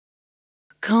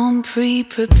Come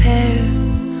pre-prepared,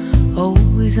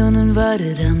 always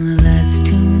uninvited, I'm the last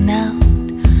tune out.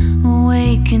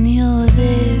 Awake and you're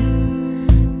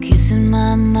there, kissing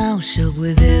my mouth shut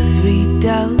with every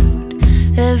doubt.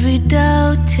 Every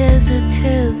doubt tears a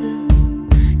tether,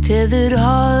 tethered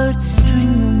hearts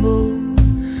stringable.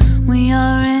 We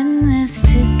are in this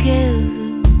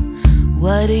together,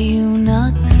 why do you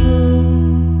not throw?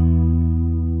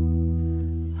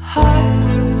 Heart,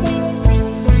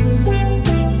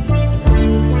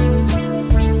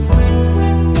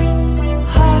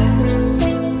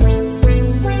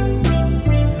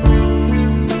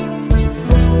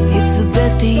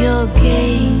 of your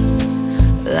games,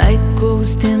 light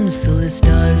grows dim so the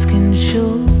stars can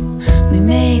show. We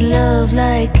made love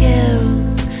like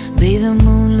arrows, bathe the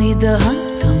moon, lead the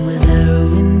hunt on with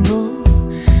heroin bow.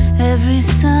 Every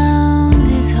sound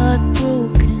is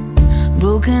heartbroken,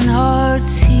 broken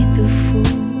hearts heed the foe.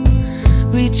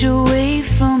 Reach away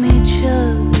from each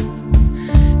other,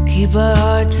 keep our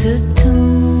hearts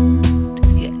attuned.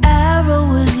 Your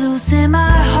arrow is loose in my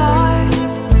heart,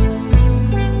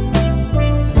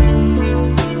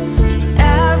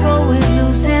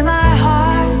 in my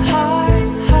heart, heart,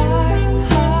 heart,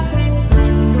 heart.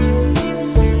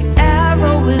 The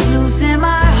arrow is loose in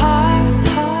my heart,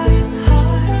 heart,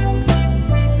 heart.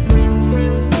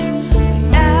 The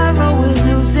arrow is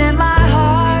loose in my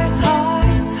heart,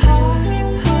 heart, heart,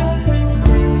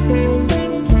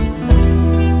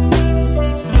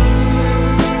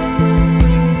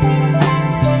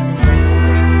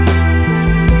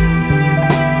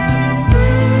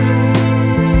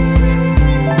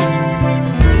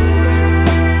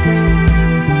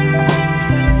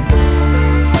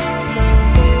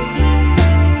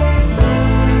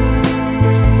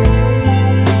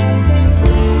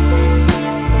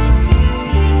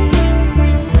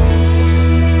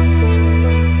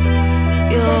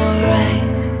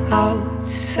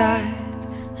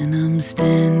 and I'm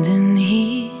standing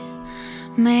here,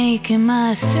 making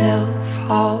myself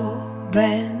all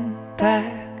bend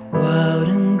back, wild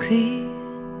and clear.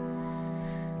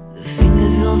 The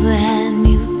fingers of the hand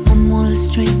mute unwanted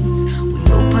strings, we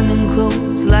open and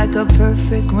close like a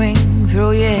perfect ring.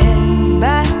 Throw your head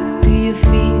back, do you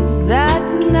feel that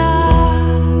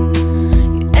now?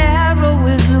 Your arrow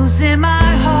is loose in my